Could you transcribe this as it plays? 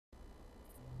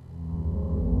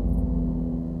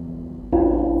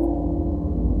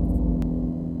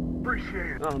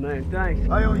Oh man, thanks.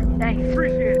 I owe you. Thanks.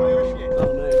 Appreciate it.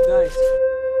 Oh man, thanks.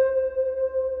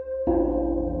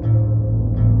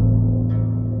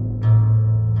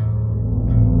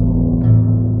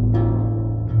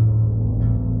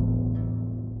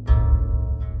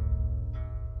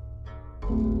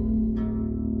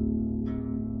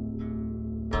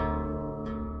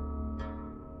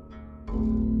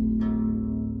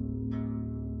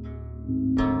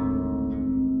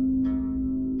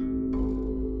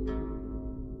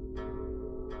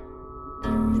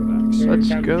 Let's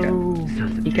go.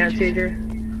 You can't see it here?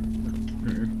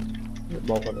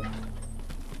 Both of them.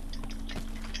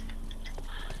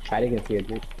 Patty can see it,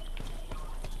 dude.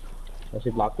 Or she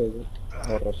blocked it, dude.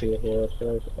 Or she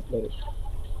upload it.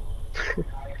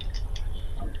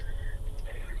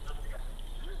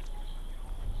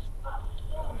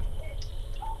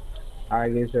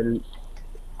 Alright guys, so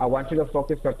I want you to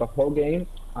focus for the whole game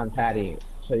on Patty,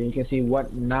 so you can see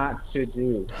what not to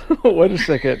do. Wait a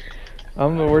second.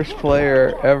 I'm the worst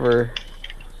player ever.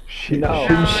 No.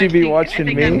 Shouldn't she be watching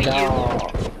me?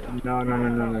 No.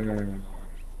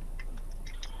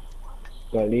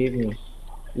 Believe me.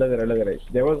 Look at her, look at her.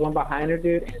 There was one behind her,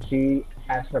 dude, and she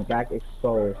has her back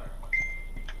exposed.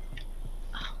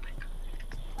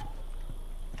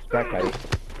 Back Patty.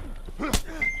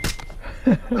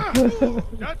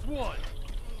 That's one.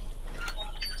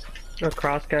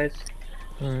 Across, guys.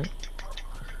 Alright.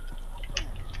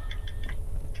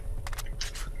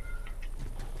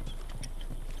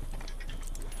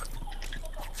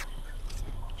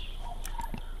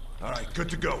 Alright, good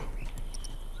to go.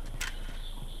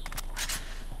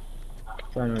 I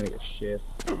don't know shit.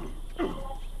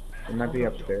 It might be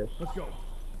upstairs. Let's go.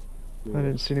 I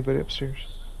didn't see anybody upstairs.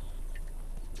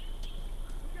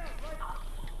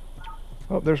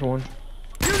 Oh, there's one.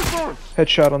 Uniform!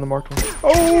 Headshot on the marked one.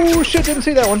 Oh shit, didn't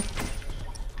see that one.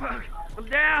 I'm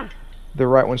down! The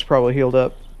right one's probably healed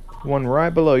up. One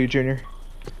right below you, Junior.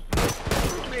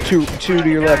 Two to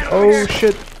your left. Oh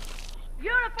shit.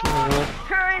 Uniform!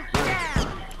 Turret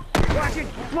down! Watch it!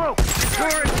 Smoke!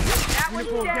 Turret! That one's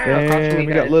down! Damn,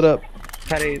 we got lit up.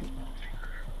 Patty.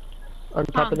 On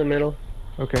top of the middle.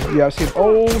 Okay, yeah, I see him.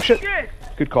 Oh shit. Shit!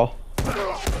 Good call.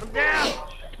 I'm down!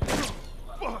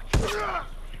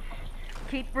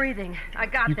 Keep breathing. I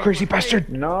got You this. crazy bastard.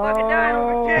 No!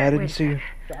 I didn't see you.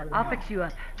 I'll fix you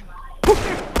up.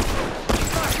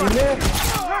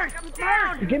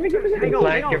 Give me.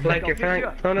 Your flank.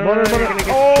 No. No.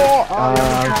 Oh,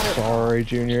 I'm sorry,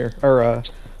 Junior. Or,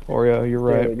 Oreo, you're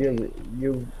right. Dude,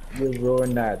 you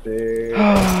ruined that, dude. I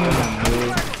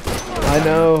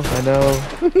know.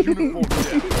 Uniform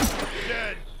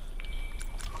dead.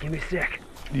 Give me a sec.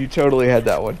 You totally had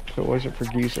that one. If it wasn't for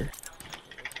Geezer.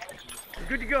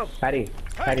 Good to go. Patty,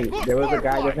 there was a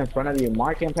guy just in front of you.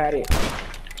 Mark him, Patty.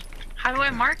 How do I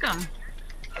mark them?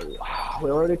 We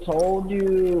already told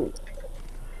you.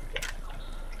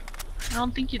 I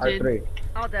don't think you did. R3.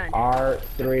 All done.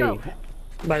 R3.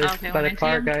 By the, Okay, by when the I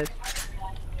car, see him. guys.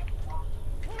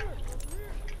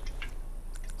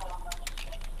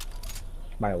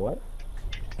 By what?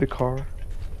 The car.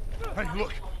 Hey,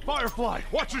 look. Firefly,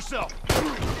 watch yourself.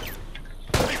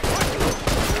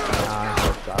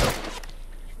 Sorry.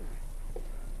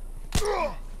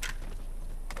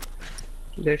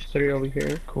 There's 3 over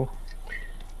here. Cool.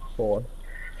 4.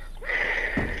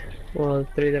 Well,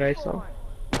 3 that I saw.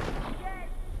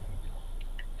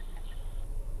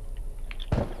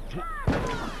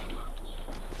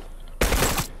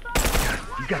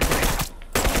 You got that.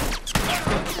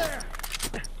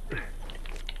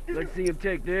 Let's see him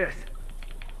take this.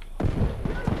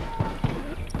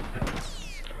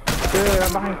 Dude,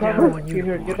 I'm behind cover.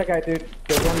 Get that guy, dude.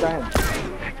 There's one down.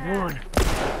 One.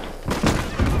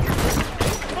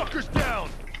 Fucker's down.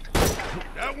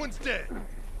 That one's dead.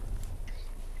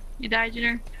 You died,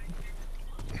 Junior?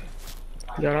 Is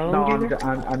that all No, of them,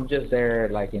 Junior? I'm just there,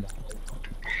 like, you know.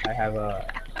 I have a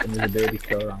invisibility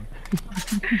code on.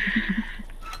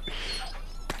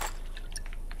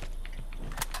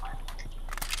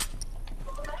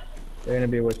 They're gonna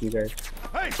be with you guys.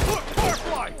 Hey, look,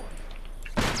 Firefly.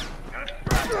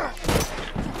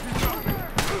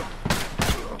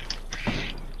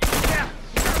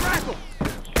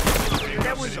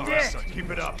 That one's dead.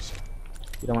 Keep it up.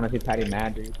 You don't want to see Patty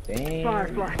mad, dude. Damn.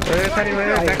 Firefly. Wait, Patty,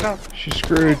 wait, back up. She's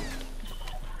screwed.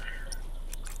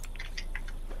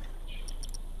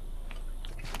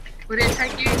 Would it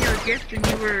take you your gift when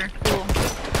you were cool?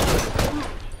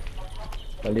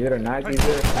 Believe it or not,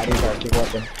 Geezer, Patty's our big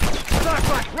weapon.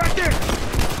 Firefly, right there.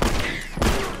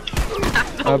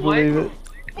 I believe it.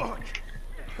 Fuck.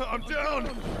 I'm down.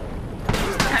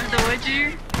 Have the what,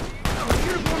 Junior?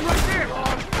 Uniform right there.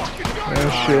 Oh, fuck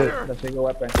Oh shit. The single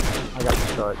weapon. I got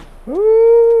the shot.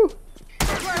 Woo!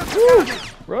 Woo!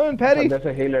 Run, Patty! There's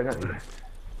a healer.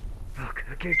 Fuck,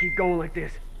 I can't keep going like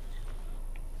this.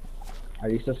 Are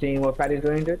you still seeing what Patty's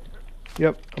doing, dude?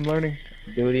 Yep, I'm learning.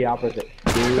 Do the opposite.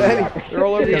 Do the Patty, opposite. they're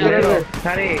all over the Yeah. internet.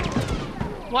 Patty.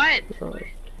 What?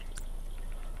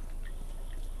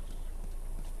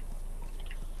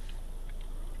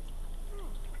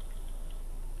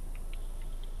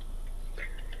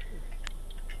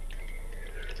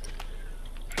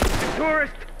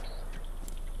 Tourist!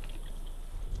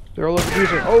 They're all over the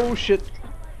user. Oh shit.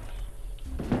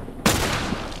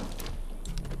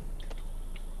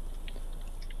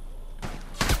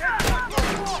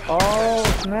 Oh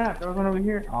snap! There's one over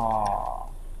here. Aww.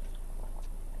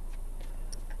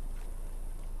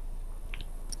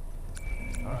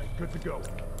 Alright, good to go.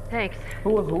 Thanks.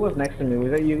 Who was next to me?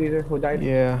 Was that you, either? Who died?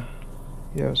 Yeah.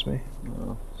 Yeah, it was me.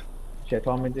 Oh. Shit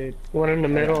on me, dude. One in the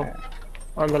middle.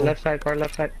 On the left side, far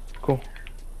left side. Cool.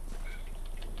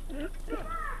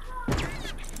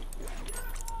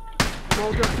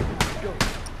 Hold up. Go.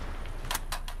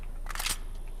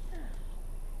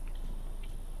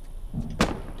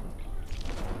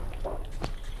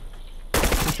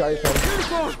 He shot his head.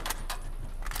 Uniform!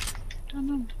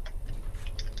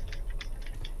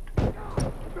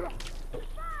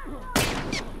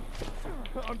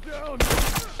 I'm down.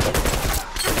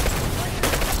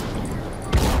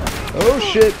 Oh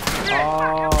shit.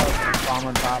 Oh, bomb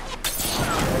on top.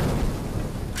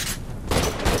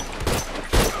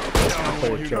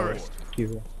 Down one tourist.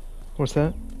 What's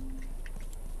that?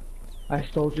 I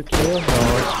stole your kill.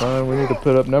 Oh, it's fine. We need to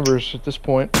put up numbers at this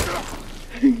point.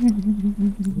 Oh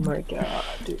my god,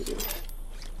 dude.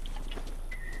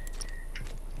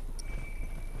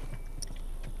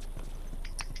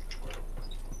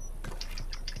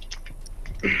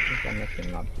 I'm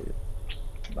missing not to.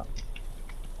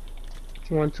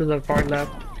 One to the far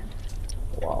left.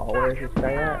 Wow, where is this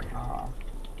guy at?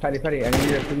 Patty, I need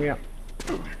you to pick me up.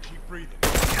 Keep breathing.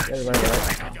 Yeah, right.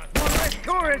 One less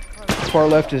tourist! Far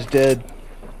left is dead.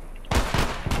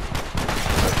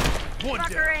 One Fucker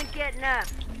down. ain't getting up.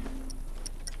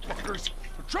 Fuckers.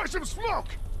 Try some smoke.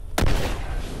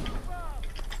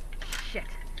 Shit.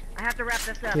 I have to wrap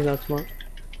this up. He's not smart.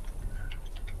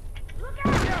 Look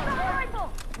out! Stop the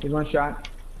rifle! He's one shot.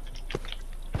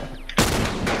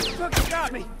 Fucking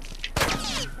got me!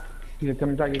 He's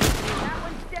coming back. That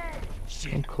one's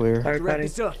dead. I'm clear. Sorry, Wrap Patty.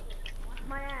 this up.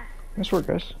 My ass. Nice work,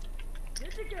 guys.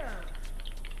 Good to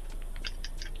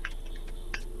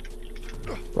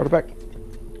go. Brought it back.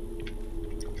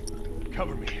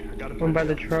 Cover me. I got One by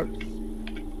the truck.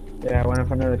 Yeah, I went in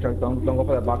front of the truck. Don't go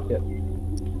for that box yet.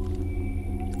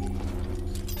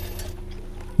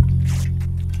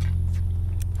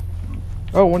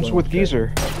 Oh, one's with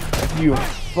Geezer. You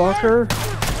fucker.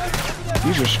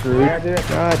 These are screwed. Yeah, dude.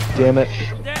 God damn it.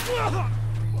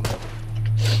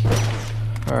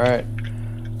 Alright.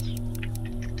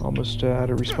 Almost out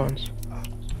of respawns.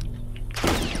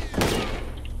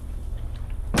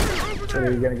 So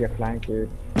you're gonna get flanked, dude.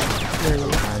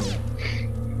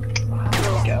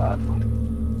 God.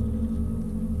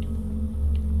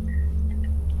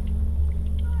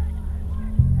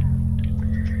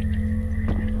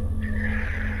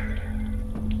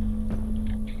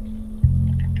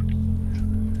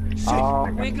 Oh,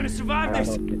 We ain't gonna survive this!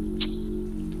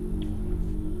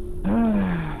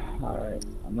 Alright,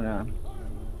 I'm gonna.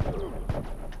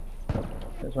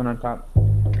 This one on top.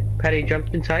 Patty,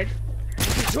 jump inside.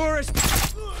 Tourist!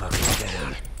 Fucking get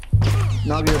out.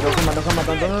 No, dude, don't come out,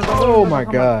 don't. Oh my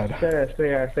god. Stay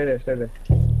there.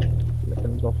 Let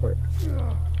them go for it.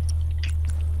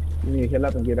 You need to heal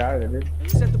up and get out of there,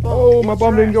 dude. Set the bomb. Oh, my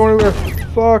bomb didn't go anywhere.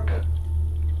 Fuck.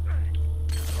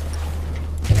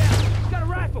 Got a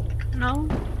rifle! No?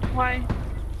 Why?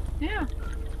 Yeah.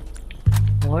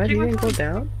 What? He Take my didn't go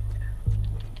down?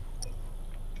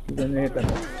 You're gonna hit them.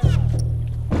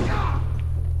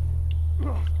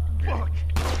 Fuck.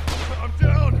 I'm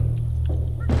down.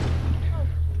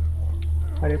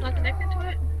 Not connected to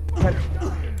it? Got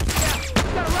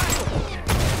a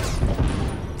rifle!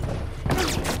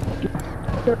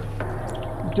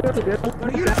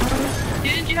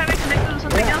 Didn't you have it connected to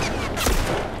something else?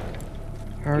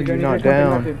 How are you not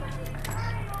down? Pick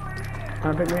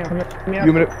me up.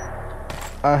 You minute.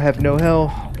 I have no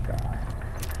health.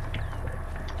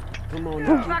 Come on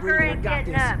now, keep Fucker breathing, I ain't got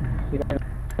getting this.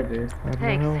 up. Dude. I have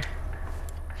Thanks. no health.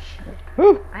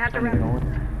 Whew. I have to wrap.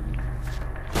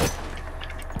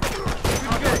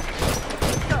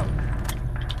 Let's go.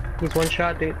 He's one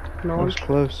shot, dude. No That one. was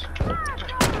close.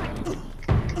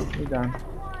 He's down.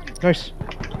 Nice.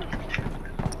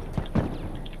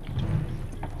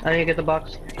 I didn't get the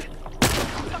box.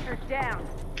 Stalker down.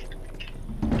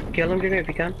 Kill him, Junior, if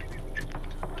you can.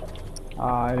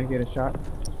 I didn't get a shot.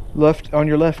 Left, on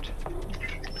your left.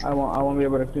 I won't be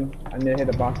able to do. I need to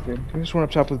hit the box, dude. There's one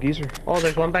up top with Geezer. Oh,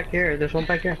 there's one back here. There's one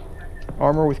back here.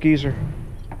 Armor with Geezer.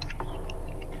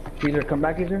 Geezer, come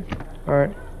back, Geezer.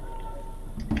 Alright.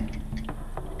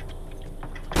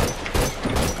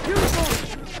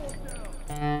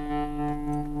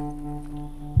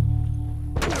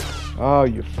 Oh,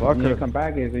 you You need to fucker. come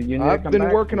back, Geezer. You need to I've come been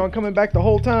back. working on coming back the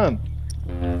whole time.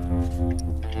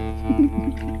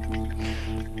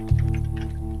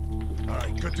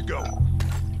 Alright, good to go.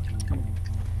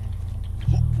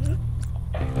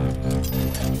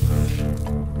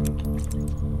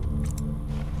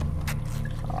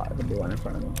 Oh, there's a blue one in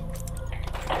front of me.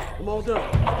 I'm all done.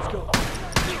 Let's go.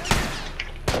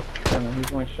 Damn it,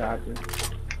 he's one shot, dude.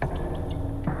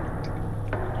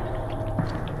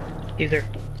 Either.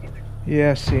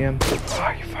 Yeah, see him.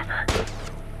 Oh, you fucker.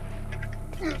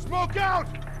 Smoke out!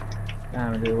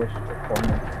 Damn it, dude. Where's the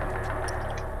corner?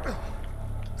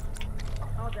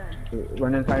 All done. Dude,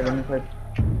 run inside, run inside.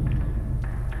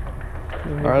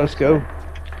 Alright, let's go.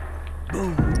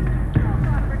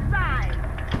 Stalker side.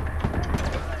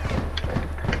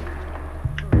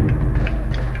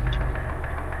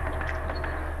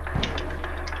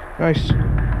 Nice.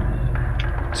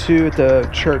 Two at the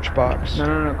church box.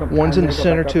 No. One's in the I'm gonna go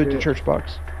center, back two up at the to- church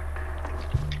box.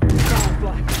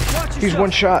 Firefly. Watch He's yourself.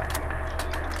 one shot.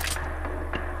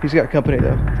 He's got company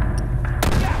though.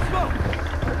 Yeah, smoke.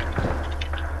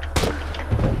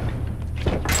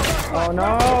 Oh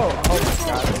no! Oh my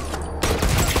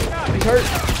god. He's hurt.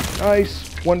 Nice.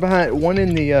 One behind. One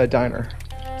in the diner.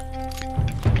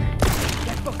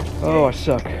 Oh, I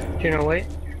suck. Junior, wait.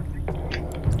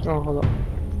 Oh, hold on.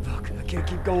 Fuck, I can't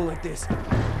keep going like this.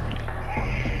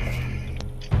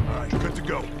 Alright, good to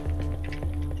go.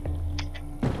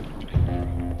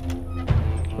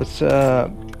 Let's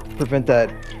prevent that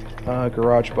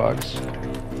garage box.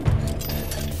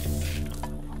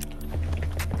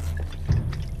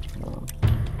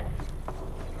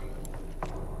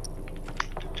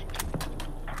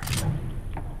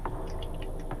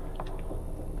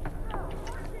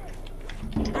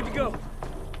 Good to go.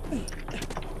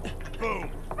 Boom.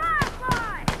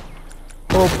 Firefly.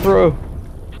 Oh, pro.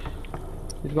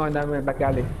 He's going down the back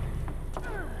alley.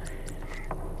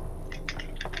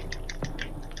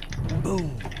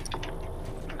 Boom.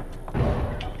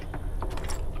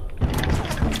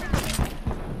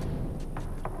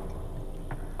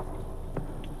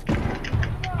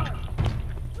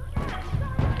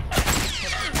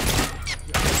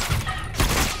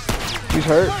 He's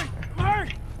hurt. Mark!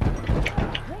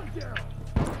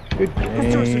 Good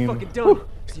This joint's game. fucking done. Whew.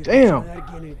 See if we can Damn. try that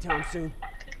again anytime soon.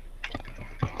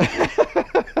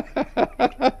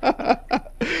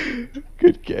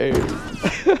 Good game.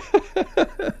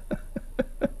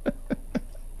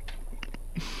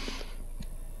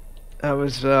 That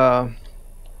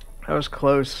was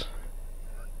close.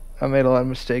 I made a lot of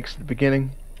mistakes at the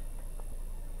beginning.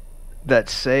 That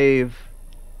save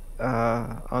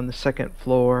on the second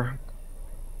floor,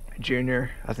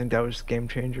 Junior, I think that was the game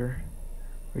changer.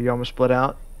 Where you almost split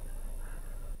out.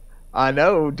 I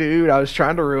know, dude. I was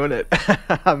trying to ruin it.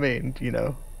 I mean, you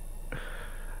know.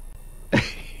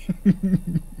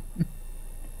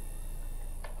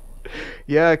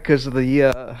 Yeah, because of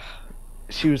the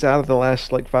she was out of the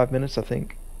last like 5 minutes, I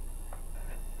think.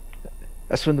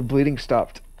 That's when the bleeding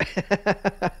stopped.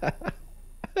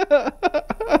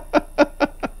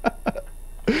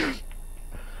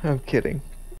 I'm kidding.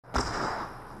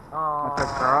 I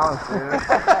took girls, dude.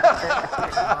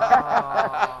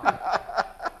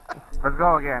 Let's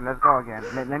go again.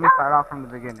 Let me start off from the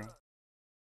beginning.